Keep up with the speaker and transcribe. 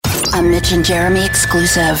A Mitch and Jeremy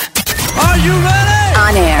exclusive. Are you ready?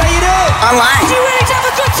 On air. Online. You ready to have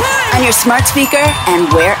a good time? On your smart speaker and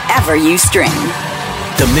wherever you stream.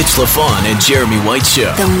 The Mitch LaFon and Jeremy White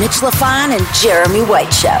Show. The Mitch LaFon and Jeremy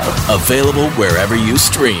White Show. Available wherever you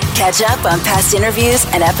stream. Catch up on past interviews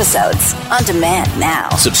and episodes on demand now.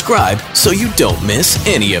 Subscribe so you don't miss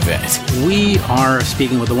any of it. We are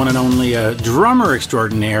speaking with the one and only drummer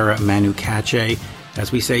extraordinaire, Manu Katché.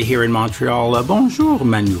 As we say here in Montreal, bonjour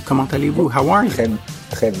Manu, comment allez-vous? How are you?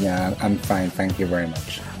 Très bien, I'm fine, thank you very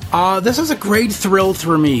much. This is a great thrill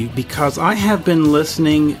for me because I have been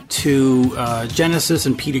listening to Genesis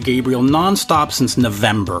and Peter Gabriel nonstop since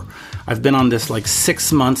November. I've been on this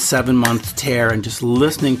 6-month, 7-month tear and just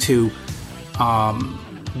listening to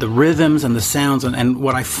the rhythms and the sounds. And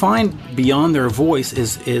what I find beyond their voice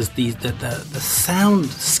is the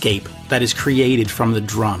soundscape that is created from the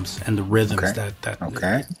drums and the rhythms.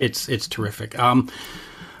 Okay. It's terrific.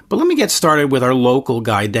 But let me get started with our local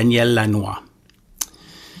guy, Daniel Lanois.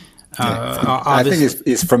 I think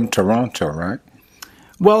he's from Toronto, right?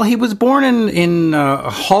 Well, he was born in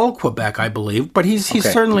Hull, Quebec, I believe, but he's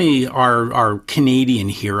certainly our Canadian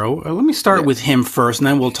hero. Let me start with him first, and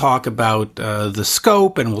then we'll talk about the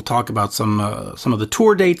scope, and we'll talk about some of the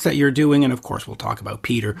tour dates that you're doing, and of course we'll talk about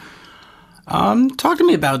Peter. Talk to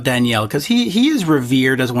me about Daniel, because he is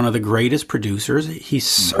revered as one of the greatest producers. He's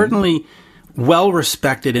certainly well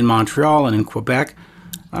respected in Montreal and in Quebec.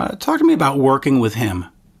 Talk to me about working with him.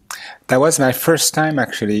 That was my first time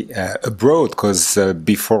actually abroad, because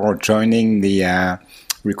before joining the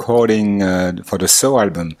recording for the So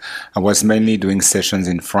album, I was mainly doing sessions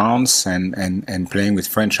in France and playing with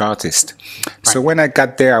French artists. Right. So when I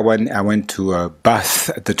got there, I went to Bath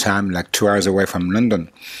at the time, 2 hours away from London,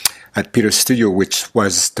 at Peter's studio, which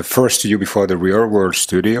was the first studio before the Real World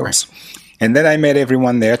Studios. Right. And then I met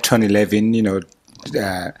everyone there, Tony Levin, David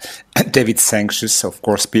Sancious, of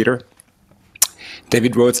course, Peter,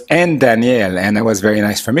 David Rhodes, and Daniel. And it was very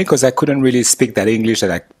nice for me because I couldn't really speak that English that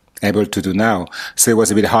I'm able to do now. So it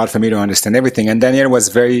was a bit hard for me to understand everything. And Daniel was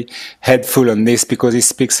very helpful on this because he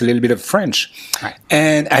speaks a little bit of French. Right.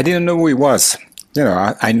 And I didn't know who he was.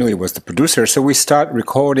 I knew he was the producer. So we start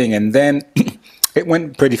recording, and then it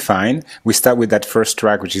went pretty fine. We start with that first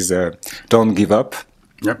track, which is Don't Give Up.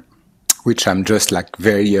 Yep. Which I'm just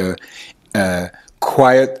very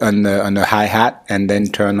quiet on the hi-hat, and then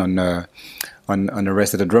turn on the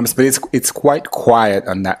rest of the drums, but it's quite quiet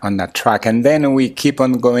on that track. And then we keep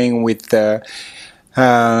on going with I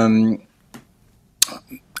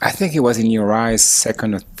think it was In Your Eyes,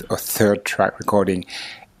 second or third track recording.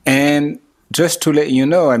 And just to let you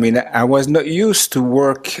know, I was not used to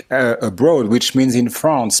work abroad, which means in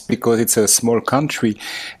France, because it's a small country.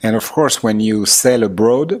 And of course, when you sell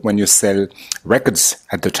abroad, when you sell records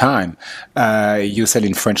at the time, you sell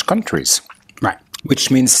in French countries. Right.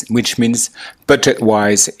 Which means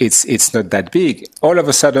budget-wise, it's not that big. All of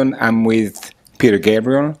a sudden, I'm with Peter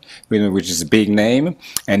Gabriel, which is a big name,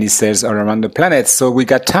 and he says All Around the Planet, so we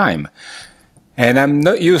got time. And I'm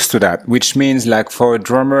not used to that, which means for a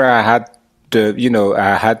drummer, I had to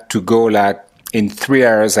go in 3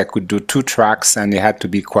 hours, I could do 2 tracks, and it had to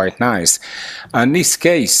be quite nice. On this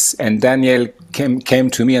case, and Daniel came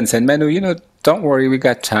to me and said, Manu, don't worry, we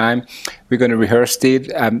got time. We're going to rehearse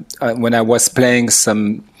it. When I was playing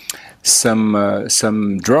some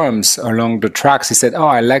drums along the tracks, he said, "Oh,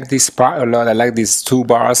 I like this part a lot. I like these 2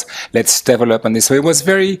 bars. Let's develop on this." So it was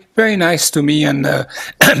very, very nice to me, and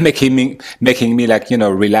making me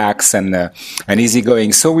relax and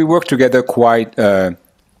easygoing. So we worked together quite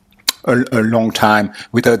a long time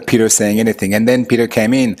without Peter saying anything. And then Peter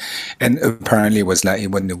came in and apparently was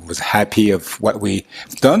happy of what we've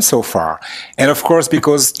done so far. And of course,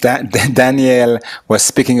 because Daniel was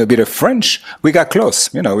speaking a bit of French, we got close.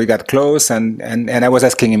 We got close, and I was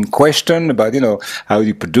asking him questions about, how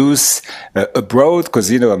you produce abroad, because,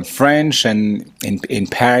 I'm French, and in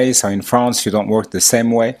Paris or in France, you don't work the same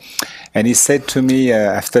way. And he said to me,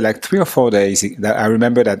 after 3 or 4 days, I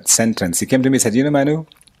remember that sentence. He came to me and said, Manu,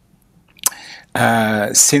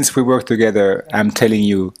 since we work together, I'm telling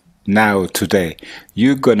you now, today,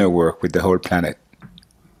 you're going to work with the whole planet.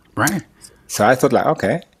 Right. So I thought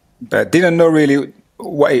okay, but didn't know really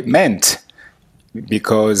what it meant,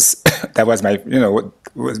 because that was my,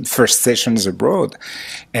 first sessions abroad,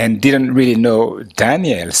 and didn't really know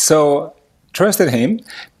Daniel. So trusted him,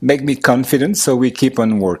 make me confident. So we keep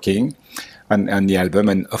on working on the album,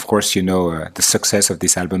 and of course, the success of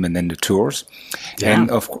this album, and then the tours. Yeah.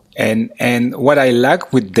 And what I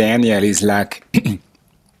like with Daniel is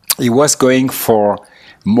he was going for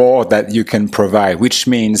more that you can provide, which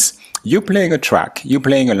means you're playing a track, you're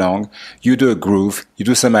playing along, you do a groove, you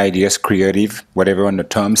do some ideas, creative, whatever on the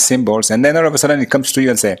tom, cymbals, and then all of a sudden it comes to you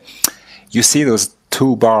and say, you see those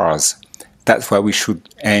 2 bars, that's what we should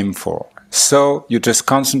aim for. So you just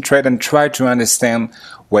concentrate and try to understand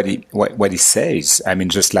what he says. I mean,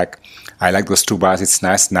 just like, I like those 2 bars, it's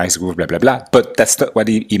nice groove, blah, blah, blah. But that's not what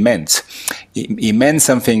he meant. He meant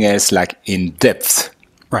something else, like in depth.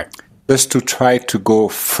 Right. Just to try to go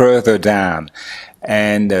further down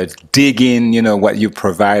and dig in, what you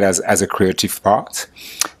provide as a creative part,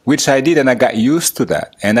 which I did, and I got used to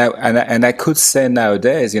that. And I could say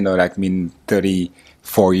nowadays,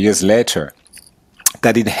 34 years later,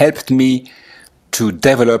 that it helped me to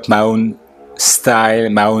develop my own style,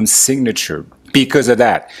 my own signature, because of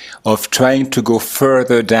that, of trying to go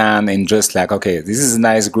further down and just like, okay, this is a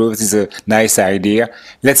nice groove, this is a nice idea,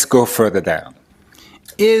 let's go further down.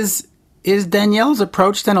 Is Daniel's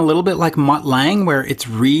approach then a little bit like Mutt Lange, where it's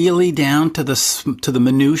really down to the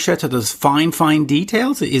minutia, to those fine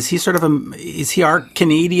details? Is he our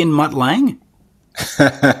Canadian Mutt Lange?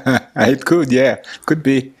 It could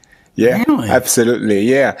be. Yeah, really? Absolutely.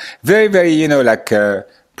 Yeah, very, very.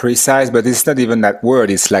 Precise, but it's not even that word.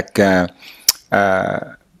 It's like I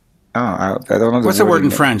don't know. What's the word in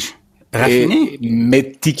French? Raffiné?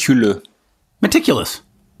 Meticulous.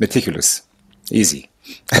 Easy.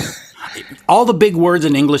 All the big words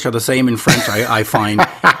in English are the same in French, I find.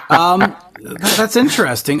 That's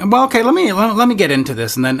interesting. Well, okay, let me get into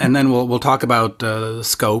this, and then we'll talk about the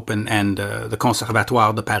scope and the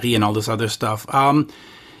Conservatoire de Paris and all this other stuff.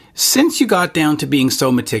 Since you got down to being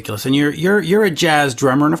so meticulous, and you're a jazz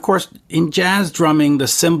drummer, and of course in jazz drumming the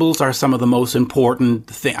cymbals are some of the most important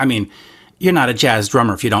thing. I mean, you're not a jazz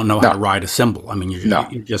drummer if you don't know how to ride a cymbal. I mean, you're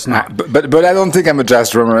just not. But I don't think I'm a jazz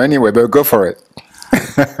drummer anyway. But go for it.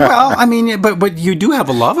 Well, I mean, but you do have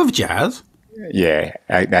a love of jazz. Yeah,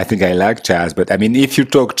 I think I like jazz. But I mean, if you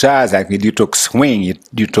talk jazz, I mean, you talk swing,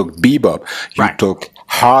 you talk bebop, you talk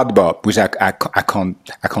hard bop, which I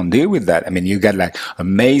can't deal with that. I mean, you got like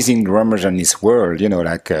amazing drummers in this world,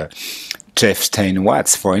 like Jeff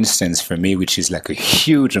Steinwatts, for instance, for me, which is like a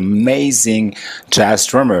huge, amazing jazz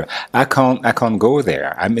drummer. I can't go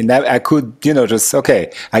there. I mean, I could, just,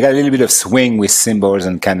 okay, I got a little bit of swing with cymbals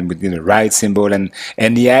and kind of with the right cymbal and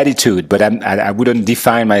the attitude, but I wouldn't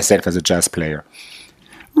define myself as a jazz player.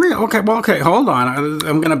 Really? Okay, hold on.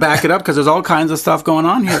 I'm going to back it up because there's all kinds of stuff going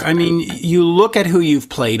on here. I mean, you look at who you've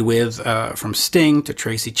played with, from Sting to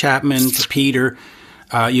Tracy Chapman to Peter.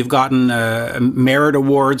 You've gotten merit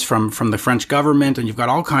awards from the French government, and you've got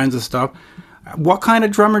all kinds of stuff. What kind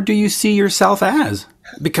of drummer do you see yourself as?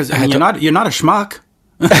 Because I mean, you're not a schmuck.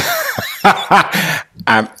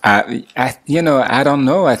 I don't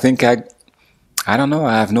know. I don't know.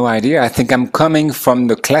 I have no idea. I think I'm coming from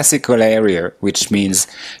the classical area, which means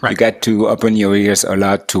you got to open your ears a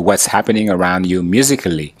lot to what's happening around you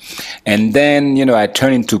musically. And then, I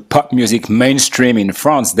turn into pop music mainstream in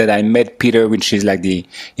France. Then I met Peter, which is like the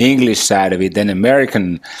English side of it, then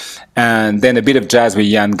American. And then a bit of jazz with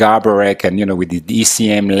Jan Garbarek and, with the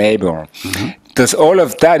ECM label. Mm-hmm. Because all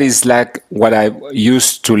of that is like what I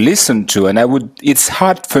used to listen to. And it's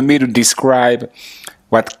hard for me to describe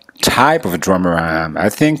what type of a drummer I am. I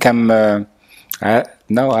think I'm.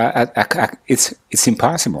 It's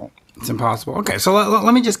impossible. It's impossible. Okay, so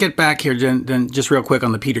let me just get back here, then just real quick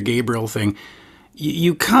on the Peter Gabriel thing.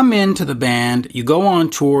 You come into the band, you go on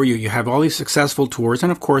tour, you have all these successful tours,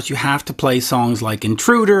 and of course you have to play songs like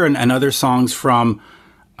Intruder and other songs from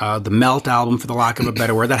the Melt album, for the lack of a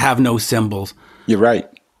better word, that have no cymbals. You're right.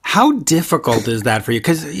 How difficult is that for you?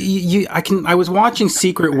 Because I was watching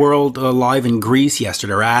Secret World live in Greece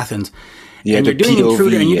yesterday, or Athens, and you're doing POV,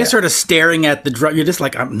 Intruder, and you're just sort of staring at the drum. You're just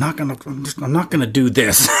like, I'm not gonna do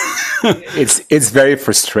this. It's very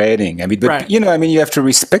frustrating. I mean, but you have to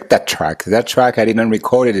respect that track. That track, I didn't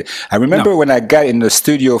record it. I remember when I got in the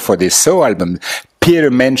studio for this So album, Peter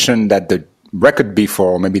mentioned that the record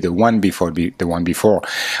before, maybe the one before,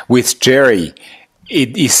 with Jerry.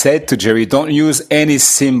 He said to Jerry, "Don't use any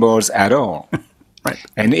cymbals at all." Right.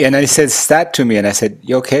 And I said that to me, and I said,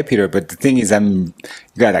 "Okay, Peter, but the thing is, I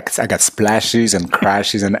got splashes and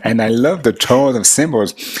crashes, and I love the tone of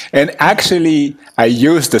cymbals." And actually, I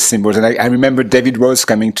used the cymbals, and I remember David Rose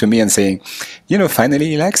coming to me and saying, finally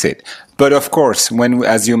he likes it. But of course,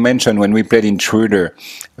 as you mentioned, when we played Intruder,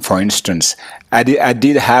 for instance, I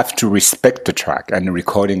did have to respect the track and the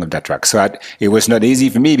recording of that track. So it was not easy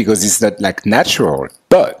for me because it's not like natural,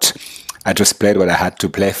 but I just played what I had to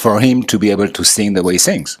play for him to be able to sing the way he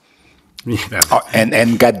sings. Yeah.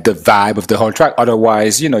 And get the vibe of the whole track.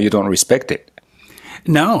 Otherwise, you don't respect it.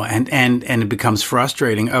 No, and it becomes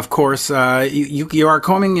frustrating. Of course, you're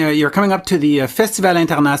coming up to the Festival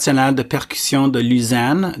International de Percussion de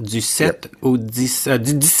Lausanne du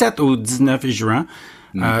 17 au 19 juin,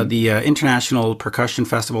 the International Percussion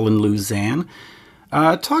Festival in Lausanne.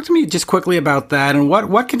 Talk to me just quickly about that, and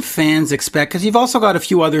what can fans expect? Because you've also got a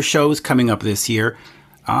few other shows coming up this year.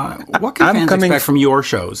 What can fans expect from your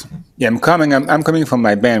shows? Yeah, I'm coming from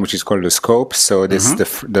my band, which is called The Scope. So this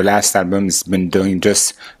the last album has been doing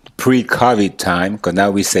just pre-COVID time, because now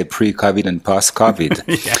we say pre-COVID and post-COVID.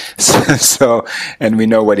 so and we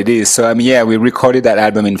know what it is. So we recorded that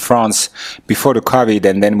album in France before the COVID,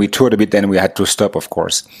 and then we toured a bit. Then we had to stop, of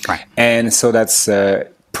course. Right. And so that's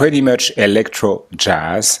pretty much electro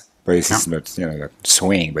jazz, but it's not like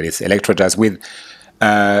swing, but it's electro jazz with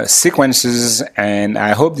sequences, and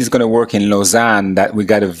I hope this is going to work in Lausanne, that we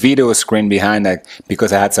got a video screen behind that,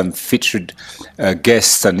 because I had some featured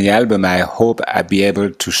guests on the album. I hope I'll be able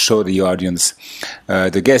to show the audience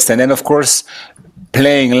the guests. And then, of course,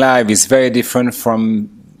 playing live is very different from,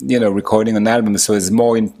 recording an album. So it's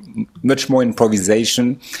much more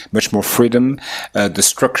improvisation, much more freedom. The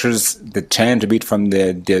structures, they change a bit from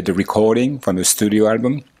the recording, from the studio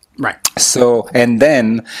album. Right. So, and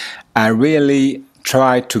then I really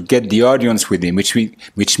try to get the audience with him,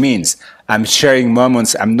 which means I'm sharing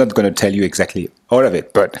moments. I'm not going to tell you exactly all of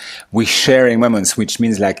it, but we're sharing moments, which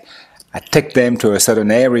means like I take them to a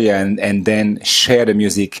certain area and then share the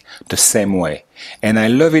music the same way. And I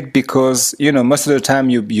love it because, most of the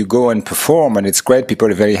time you go and perform, and it's great. People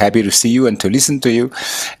are very happy to see you and to listen to you.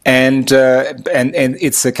 And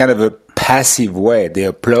it's a kind of a passive way. They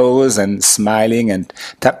applause and smiling and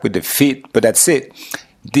tap with the feet, but that's it.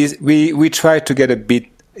 We try to get a bit,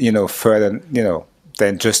 further,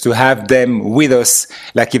 than just to have them with us,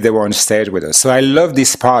 like if they were on stage with us. So I love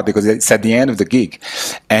this part because it's at the end of the gig,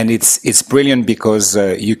 and it's brilliant because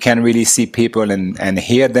you can really see people and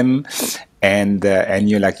hear them, and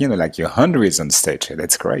you're like, you're hundreds on stage.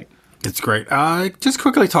 That's great. It's great. Just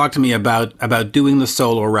quickly talk to me about doing the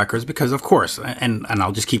solo records, because of course, and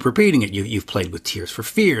I'll just keep repeating it. You've played with Tears for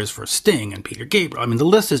Fears, for Sting, and Peter Gabriel. I mean, the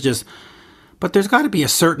list is just. But there's got to be a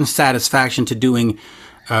certain satisfaction to doing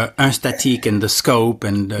Un Statique and The Scope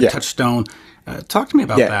and Touchstone. Talk to me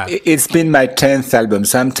about that. It's been my 10th album.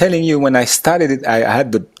 So I'm telling you, when I started it, I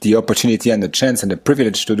had the opportunity and the chance and the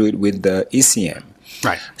privilege to do it with the ECM.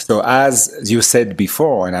 Right. So as you said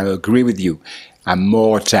before, and I agree with you, I'm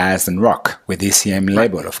more jazz than rock with ECM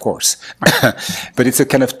label, of course. Right. But it's a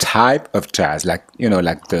kind of type of jazz, like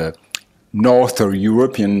the North or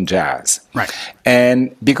European jazz. Right.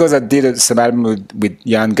 And because I did some album with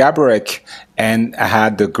Jan Gaborek, and I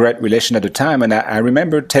had a great relation at the time, and I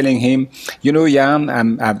remember telling him, Jan,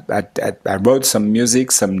 I wrote some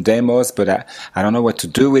music, some demos, but I don't know what to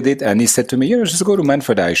do with it. And he said to me, just go to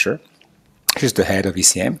Manfred Eicher, who's the head of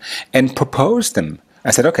ECM, and propose them.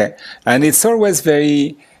 I said, okay. And it's always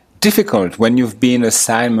very difficult when you've been a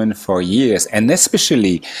sideman for years, and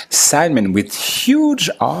especially sideman with huge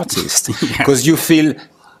artists, because you feel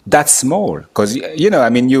that small. Because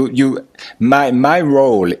my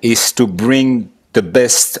role is to bring the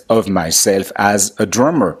best of myself as a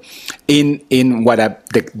drummer in what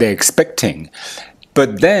they're expecting.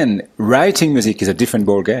 But then writing music is a different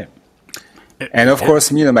ball game. And of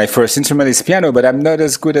course, my first instrument is piano, but I'm not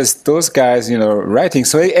as good as those guys, writing.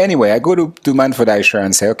 So anyway, I go to Manfred Eicher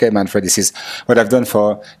and say, okay, Manfred, this is what I've done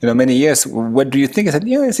for, many years. What do you think? I said,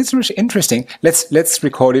 it's interesting. Let's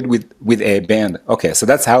record it with a band. Okay, so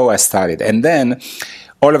that's how I started. And then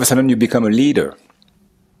all of a sudden you become a leader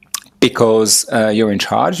because you're in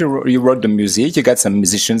charge. You wrote the music, you got some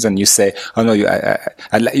musicians, and you say, oh no,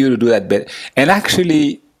 I'd like you to do that bit. And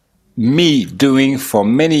actually, me doing for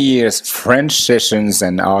many years French sessions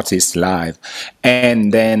and artists live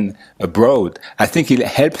and then abroad, I think it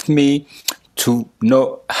helped me to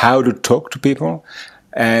know how to talk to people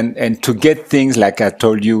and to get things like I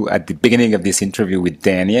told you at the beginning of this interview with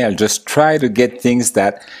Daniel. Just try to get things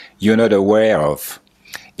that you're not aware of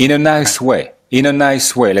in a nice way.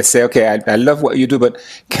 Let's say, okay, I love what you do, but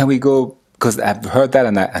can we go, because I've heard that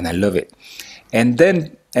and I love it. And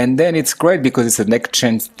then it's great because it's an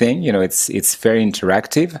exchange thing. It's very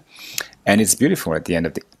interactive, and it's beautiful at the end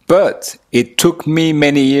of the day. But it took me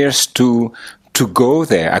many years to go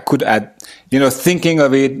there. I could add, thinking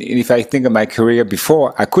of it, if I think of my career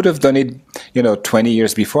before, I could have done it, 20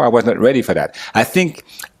 years before. I was not ready for that. I think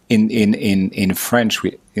in French,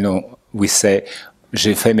 we say,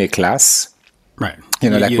 j'ai fait mes classes. Right.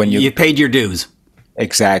 When you paid your dues.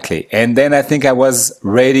 Exactly. And then I think I was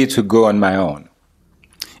ready to go on my own.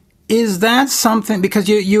 Is that something, because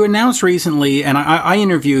you announced recently, and I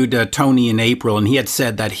interviewed Tony in April, and he had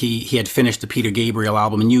said that he had finished the Peter Gabriel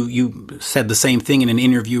album, and you said the same thing in an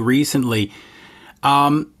interview recently.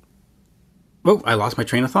 I lost my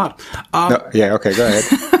train of thought. Okay, go ahead.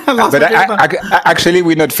 Actually,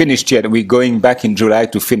 we're not finished yet. We're going back in July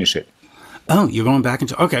to finish it. Oh, you're going back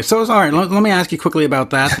into... Okay, so all right, let me ask you quickly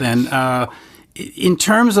about that then. In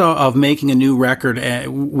terms of making a new record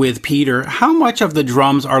with Peter, how much of the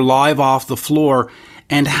drums are live off the floor,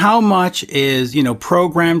 and how much is,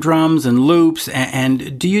 programmed drums and loops?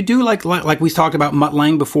 And do you do like we talked about Mutt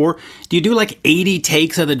Lange before? Do you do like 80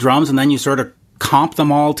 takes of the drums and then you sort of comp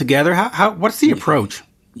them all together? What's the approach?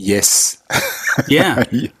 Yes. Yeah.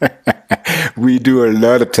 We do a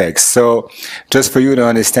lot of takes. So just for you to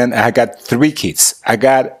understand, I got 3 kits. I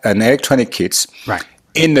got an electronic kit. Right.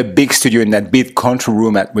 In the big studio, in that big control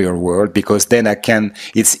room at Real World, because then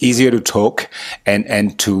it's easier to talk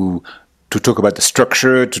and to talk about the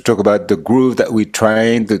structure, to talk about the groove that we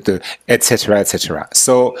trained, the et cetera, et cetera.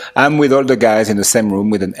 So I'm with all the guys in the same room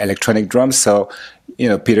with an electronic drum. So,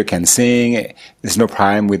 Peter can sing. There's no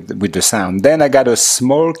problem with the sound. Then I got a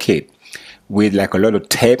small kit with like a lot of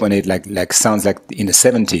tape on it, like sounds like in the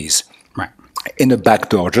 70s. In the back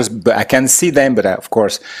door, but I can see them, but of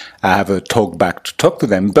course I have a talk back to talk to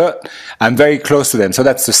them, but I'm very close to them. So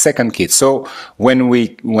that's the second kit. So when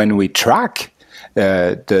we track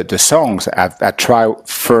the songs, I try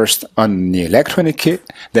first on the electronic kit,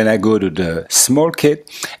 then I go to the small kit,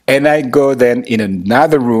 and I go then in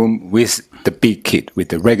another room with the big kit, with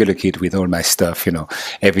the regular kit, with all my stuff,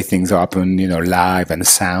 everything's open, live and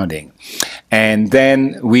sounding. And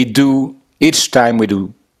then each time we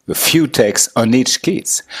do a few takes on each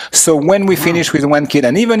kit. So when we finish with one kit,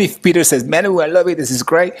 and even if Peter says, Manu, I love it, this is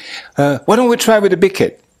great, why don't we try with the big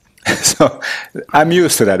kit? So I'm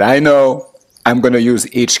used to that. I know I'm going to use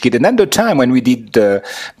each kit. And at the time when we did the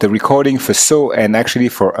recording for So, and actually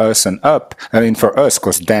for us and Up, for us,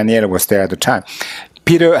 because Daniel was there at the time,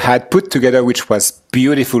 Peter had put together, which was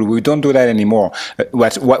beautiful. We don't do that anymore.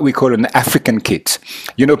 What we call an African kit.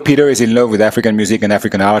 Peter is in love with African music and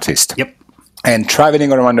African artists. Yep. And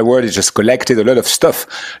traveling around the world, he just collected a lot of stuff,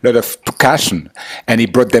 a lot of percussion, and he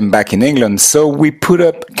brought them back in England. So we put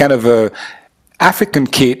up kind of a African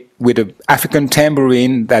kit with an African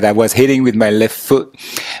tambourine that I was hitting with my left foot,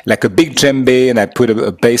 like a big djembe, and I put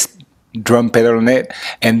a bass drum pedal on it,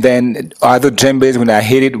 and then other djembes when I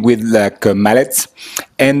hit it with like mallets.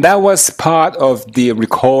 And that was part of the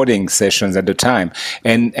recording sessions at the time.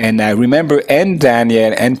 And I remember, and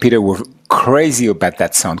Daniel and Peter were crazy about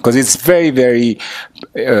that sound because it's very, very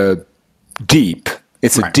deep.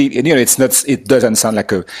 It's a deep, it's not. It doesn't sound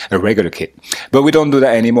like a regular kit, but we don't do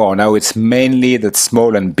that anymore. Now it's mainly the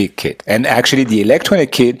small and big kit, and actually the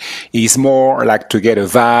electronic kit is more like to get a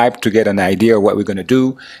vibe, to get an idea of what we're going to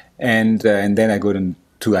do, and then I go to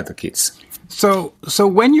 2 other kits. So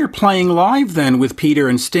when you're playing live then with Peter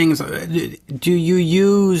and Stings, do you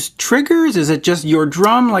use triggers? Is it just your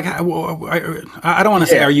drum? Like, I don't want to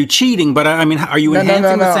say, are you cheating? But I mean, are you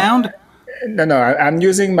enhancing the sound? No, I'm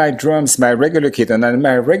using my drums, my regular kit. And on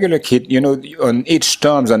my regular kit, on each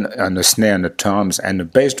toms, on the snare and the toms and the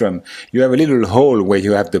bass drum, you have a little hole where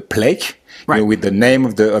you have the plate. Right. With the name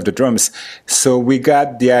of the drums. So we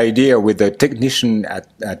got the idea with the technician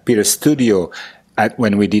at Peter's studio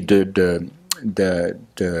when we did that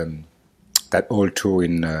old tour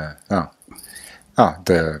in Back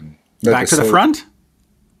to the Front?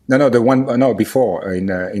 No, the one before in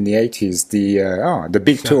the 80s, the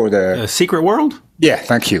big tour, the Secret World. Yeah,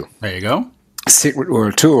 thank you. There you go. Secret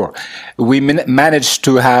World Tour. We managed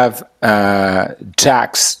to have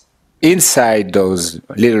jacks inside those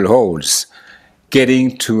little holes,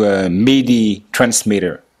 getting to a MIDI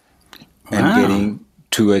transmitter and getting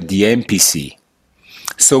to the MPC.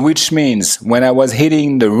 So which means when I was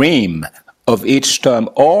hitting the rim of each tom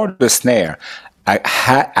or the snare,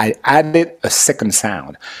 I added a second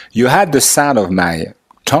sound. You had the sound of my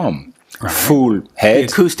tom, full head.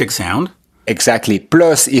 The acoustic sound. Exactly.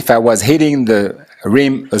 Plus, if I was hitting the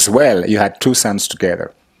rim as well, you had 2 sounds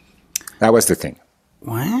together. That was the thing.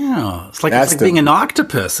 Wow. It's like being an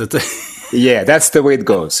octopus. Yeah, that's the way it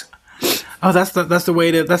goes. Oh, that's the way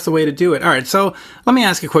to do it. All right, so let me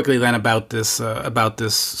ask you quickly then about this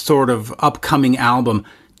sort of upcoming album.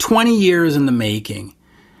 20 years in the making.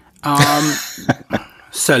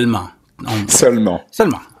 Seulement.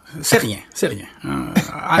 C'est rien.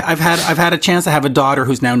 I've had a chance to have a daughter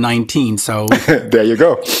who's now 19, so there you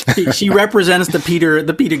go. she represents the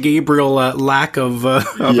Peter Gabriel lack of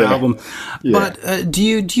album. Yeah. But do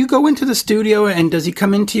you go into the studio and does he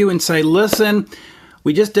come into you and say, listen,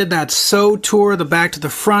 we just did that So tour, the Back to the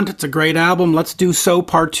Front. It's a great album. Let's do So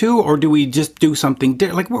Part 2, or do we just do something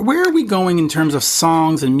different? Like, where are we going in terms of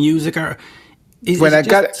songs and music? Actually,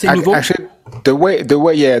 the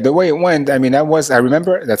way it went, I mean, I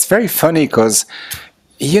remember, that's very funny because,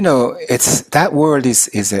 you know, it's that world is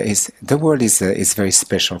very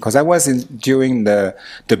special because I was during the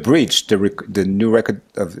Bridge, the new record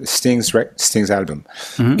of Sting's album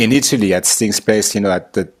in Italy at Sting's place, you know,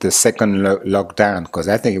 at the second lockdown, because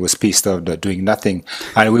I think it was pissed off doing nothing,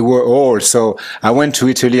 and we were all, so I went to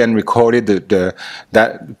Italy and recorded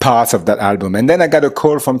that part of that album, and then I got a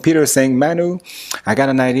call from Peter saying, Manu, I got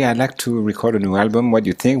an idea, I'd like to record a new album, what do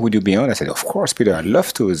you think, would you be on? I said, of course, Peter, I'd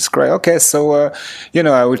love to, it's great. Okay, so you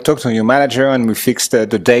know, I will talk to your manager and we fixed the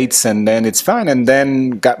dates, and then it's fine. And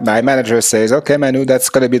then my manager says, okay, Manu, that's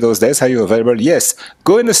going to be those days. Are you available? Yes.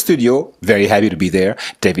 Go in the studio. Very happy to be there.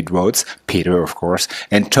 David Rhodes, Peter, of course,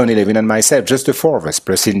 and Tony Levin and myself, just the four of us,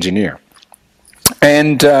 plus engineer.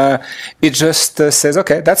 And it just says,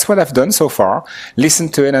 okay, that's what I've done so far. Listen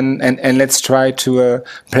to it and let's try to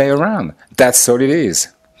play around. That's all it is.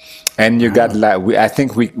 And you got I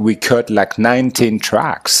think we cut like 19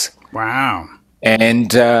 tracks. Wow.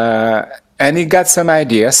 And he got some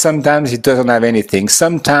ideas. Sometimes he doesn't have anything.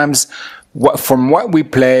 Sometimes, from what we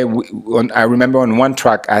play, I remember on one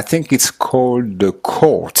track, I think it's called The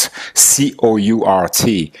Court,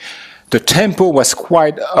 C-O-U-R-T. The tempo was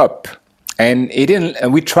quite up, and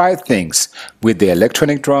we tried things with the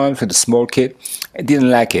electronic drums, with the small kit. I didn't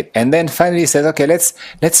like it, and then finally he said, "Okay, let's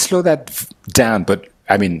slow that down," but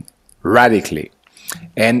I mean radically,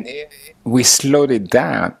 and we slowed it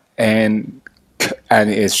down, and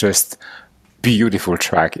it's just beautiful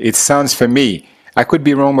track. It sounds, for me, I could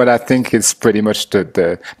be wrong, but I think it's pretty much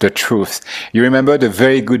the truth. You remember the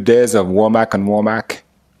very good days of Womack and Womack?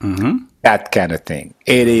 Mm-hmm. That kind of thing.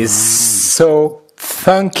 It is so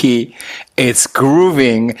funky, it's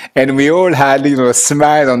grooving, and we all had, you know, a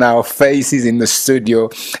smile on our faces in the studio.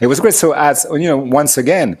 It was great. So as, you know, once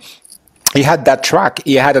again, he had that track,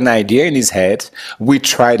 he had an idea in his head, we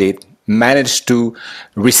tried it, managed to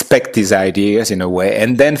respect his ideas in a way,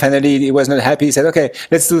 and then finally he was not happy. He said, okay,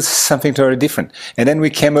 let's do something totally different, and then we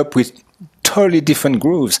came up with totally different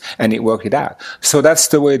grooves, and it worked it out. So that's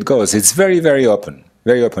the way it goes. It's very, very open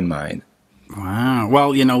mind. Wow.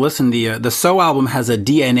 Well, you know, listen, the So album has a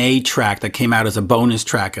DNA track that came out as a bonus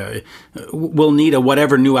track. We'll need a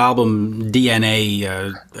whatever new album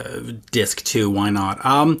DNA disc too. Why not?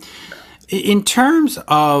 In terms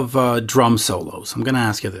of drum solos, I'm going to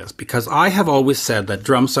ask you this, because I have always said that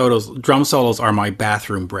drum solos are my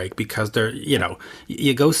bathroom break, because they're, you know,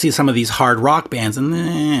 you go see some of these hard rock bands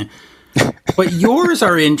and but yours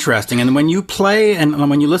are interesting. And when you play and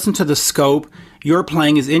when you listen to the scope, your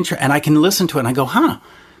playing is interesting, and I can listen to it and I go,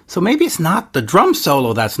 so maybe it's not the drum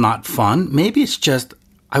solo that's not fun. Maybe it's just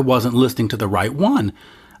I wasn't listening to the right one.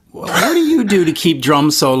 What do you do to keep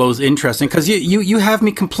drum solos interesting? Because you have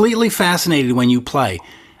me completely fascinated when you play.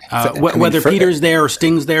 Whether Peter's there or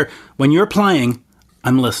Sting's there, when you're playing,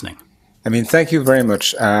 I'm listening. I mean, thank you very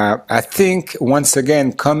much. I think, once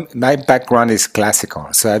again, my background is classical.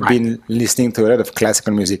 So I've been listening to a lot of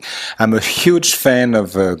classical music. I'm a huge fan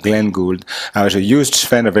of Glenn Gould. I was a huge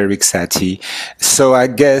fan of Erik Satie. So I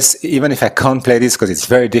guess, even if I can't play this because it's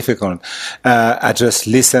very difficult, I just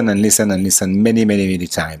listen and listen and listen many, many, many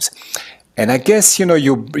times. And I guess, you know,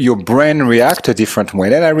 your brain reacts a different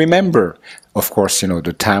way. And I remember, of course, you know,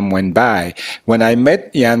 the time went by. When I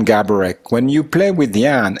met Jan Garbarek, when you play with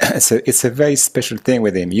Jan, it's a very special thing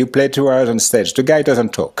with him. You play 2 hours on stage. The guy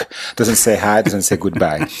doesn't talk, doesn't say hi, doesn't say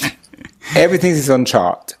goodbye. Everything is on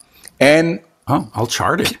chart. And I'll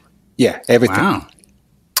chart it. Yeah, everything. Wow.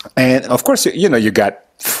 And of course, you know, you got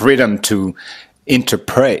freedom to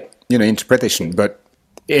interpretation, but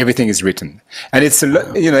everything is written, and it's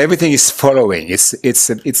everything is following. It's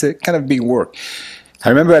a kind of big work. I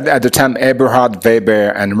remember at the time, Eberhard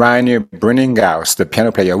Weber and Rainer Brenninghaus, the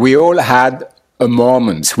piano player, we all had a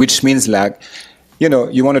moment, which means like, you know,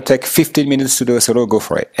 you want to take 15 minutes to do a solo, go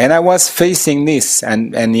for it. And I was facing this,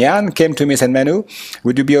 and Jan came to me and said, Manu,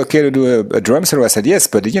 would you be okay to do a drum solo? I said, yes,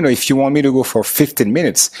 but you know, if you want me to go for 15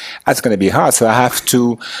 minutes, that's going to be hard. So I have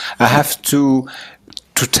to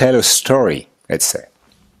tell a story, let's say.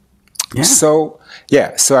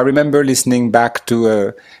 Yeah. So I remember listening back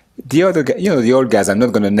to the other, you know, the old guys. I'm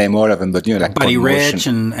not going to name all of them, but you know, like Buddy Rich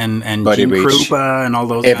and Buddy Gene Krupa and all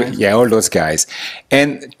those guys. Yeah, all those guys.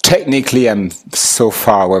 And technically, I'm so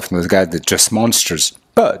far away from those guys; they're just monsters.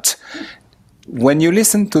 But when you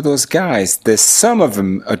listen to those guys, there's some of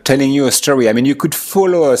them are telling you a story. I mean, you could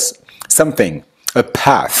follow a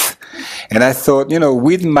path. And I thought, you know,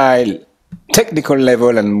 with my technical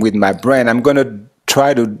level and with my brain, I'm going to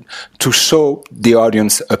try to show the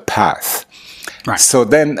audience a path. Right. So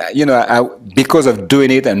then, because of doing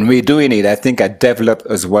it and redoing it, I think I developed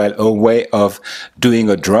as well a way of doing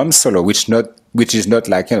a drum solo, which is not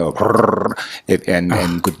like, and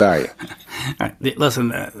goodbye.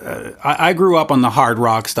 Listen, I grew up on the hard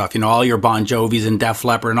rock stuff, all your Bon Jovis and Def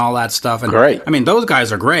Leppard and all that stuff. And great. I mean, those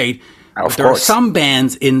guys are great. But there are some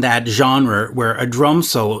bands in that genre where a drum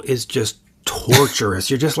solo is just torturous.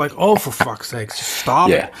 You're just like, oh, for fuck's sake, just stop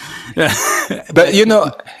it. But,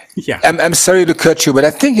 yeah. I'm sorry to cut you, but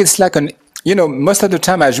I think it's like most of the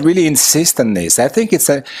time I really insist on this. I think it's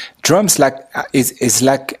drums is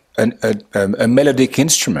like a melodic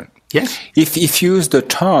instrument. Yes. If you use the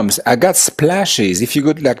toms, I got splashes. If you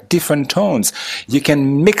got like different tones, you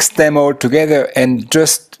can mix them all together and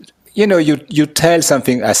just, you tell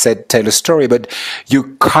something. I said tell a story, but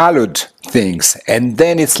you colored things, and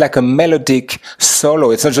then it's like a melodic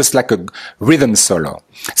solo. It's not just like a rhythm solo.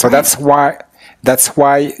 So that's why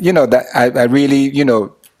that I really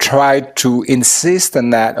tried to insist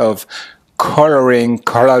on that of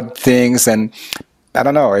colored things, and I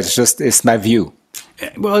don't know. It's my view.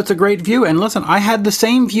 Well, it's a great view. And listen, I had the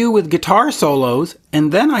same view with guitar solos,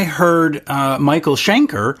 and then I heard Michael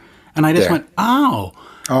Schenker, and I just went,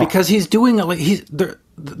 because he's doing it.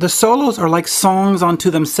 The solos are like songs unto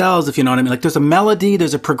themselves, if you know what I mean. Like there's a melody,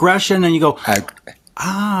 there's a progression, and you go,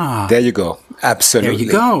 there you go. Absolutely. There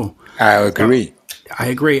you go. I agree. I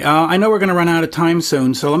agree. I know we're going to run out of time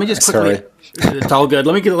soon, so let me just quickly. Sorry. It's all good.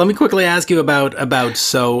 Let me quickly ask you about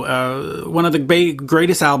one of the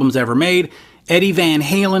greatest albums ever made. Eddie Van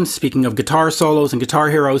Halen, speaking of guitar solos and Guitar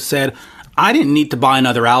Heroes, said, "I didn't need to buy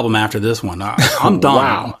another album after this one. I'm done.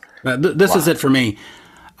 Wow. This is it for me."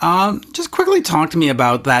 Just quickly talk to me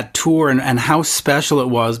about that tour and how special it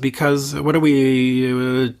was, because what are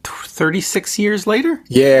we, 36 years later?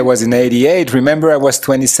 Yeah, it was in 88. Remember, I was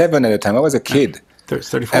 27 at the time. I was a kid.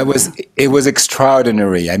 34. It was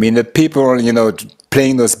extraordinary. I mean, the people,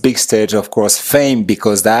 playing those big stage, of course, fame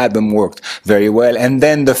because the album worked very well. And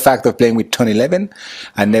then the fact of playing with Tony Levin,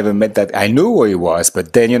 I never met that. I knew who he was,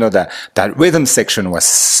 but then, that rhythm section was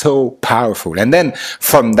so powerful. And then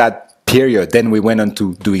from that period, then we went on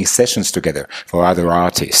to doing sessions together for other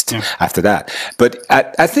artists after that. But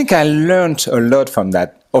I think I learned a lot from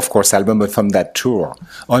that, of course, album, but from that tour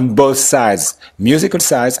on both sides, musical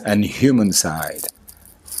side and human side.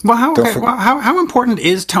 Well, how important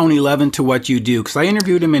is Tony Levin to what you do? Because I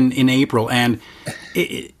interviewed him in April, and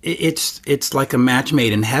it's like a match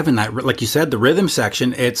made in heaven. Like you said, the rhythm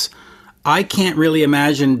section. I can't really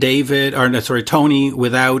imagine Tony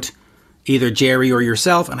without either Jerry or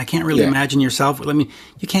yourself, and I can't really imagine yourself. I mean,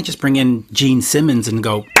 you can't just bring in Gene Simmons and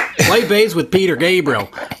go play bass with Peter Gabriel,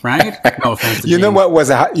 right? No offense to Gene. You know what was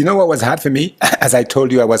hard for me? As I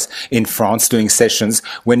told you, I was in France doing sessions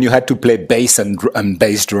when you had to play bass and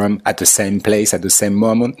bass drum at the same place at the same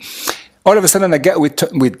moment. All of a sudden, I get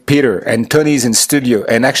with Peter, and Tony's in studio,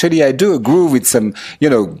 and actually I do a groove with some,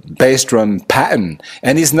 bass drum pattern,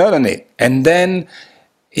 and he's not on it. And then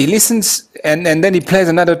he listens, and then he plays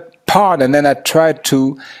another part, and then I try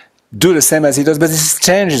to do the same as he does, but this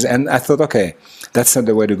changes, and I thought, okay, that's not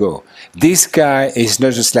the way to go. This guy is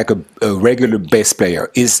not just like a regular bass player.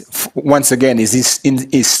 Once again, is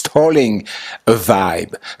installing a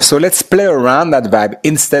vibe. So let's play around that vibe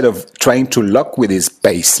instead of trying to lock with his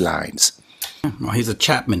bass lines. Well, he's a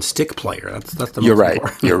Chapman stick player. That's the You're most right.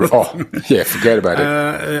 important. You're yeah, forget about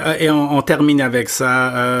it. Et on termine avec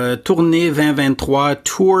ça. Tournée 2023,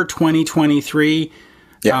 Tour 2023.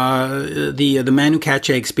 Yeah. The Manu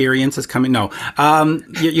Katché experience is coming. No,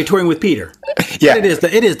 you're touring with Peter. Yeah,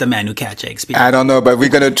 but it is the Manu Katché experience. I don't know, but we're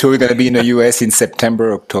gonna tour. We're gonna be in the US in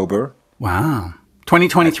September, October. Wow,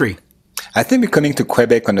 2023. I think we're coming to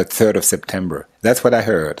Quebec on the 3rd of September. That's what I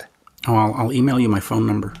heard. Oh, I'll email you my phone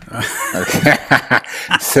number. Okay.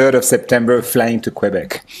 3rd of September, flying to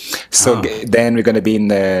Quebec. So then we're going to be in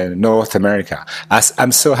North America.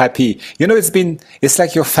 I'm so happy. It's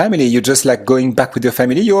like your family. You're just like going back with your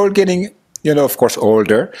family. You're all getting, of course,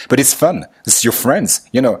 older, but it's fun. It's your friends,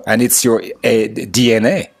 and it's your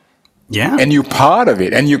DNA. Yeah. And you're part of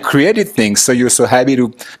it, and you created things. So you're so happy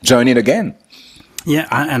to join it again. Yeah.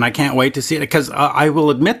 And I can't wait to see it, because I will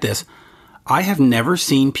admit this. I have never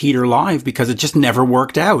seen Peter live because it just never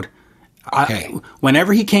worked out. Okay.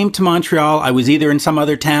 Whenever he came to Montreal, I was either in some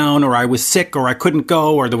other town, or I was sick, or I couldn't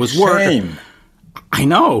go, or there was work. Shame. I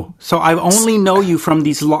know. So I only know you from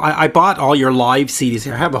these. I bought all your live CDs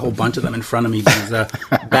here. I have a whole bunch of them in front of me.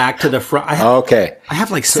 Back to the front. I have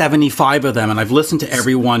like 75 of them, and I've listened to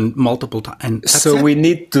every one multiple times. So we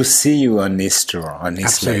need to see you on this tour.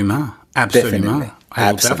 Absolument. Absolutely.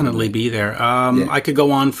 I will definitely be there. I could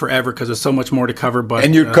go on forever because there's so much more to cover. But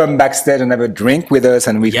and you come backstage and have a drink with us,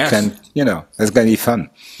 and we can, it's going to be fun.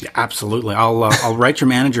 Yeah, absolutely. I'll write your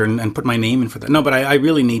manager and put my name in for that. No, but I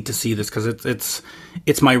really need to see this because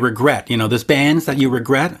it's my regret. This bands that you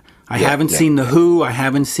regret. I haven't seen The Who. I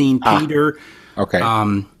haven't seen Peter. Okay.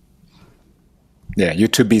 You're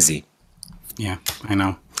too busy. Yeah, I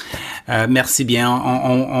know. Merci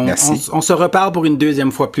bien. Merci. On se reparle pour une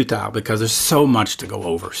deuxième fois plus tard because there's so much to go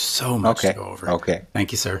over. So much to go over. Okay.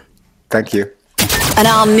 Thank you, sir. Thank you. An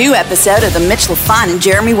all-new episode of The Mitch LaFon and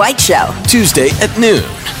Jeremy White Show. Tuesday at noon.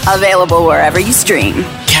 Available wherever you stream.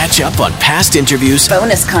 Catch up on past interviews,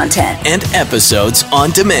 bonus content, and episodes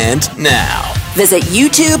on demand now. Visit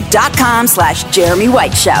youtube.com/Jeremy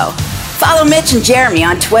White Show. Follow Mitch and Jeremy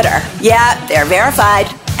on Twitter. Yeah, they're verified.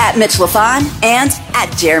 @Mitch LaFon and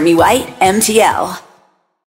 @Jeremy White MTL.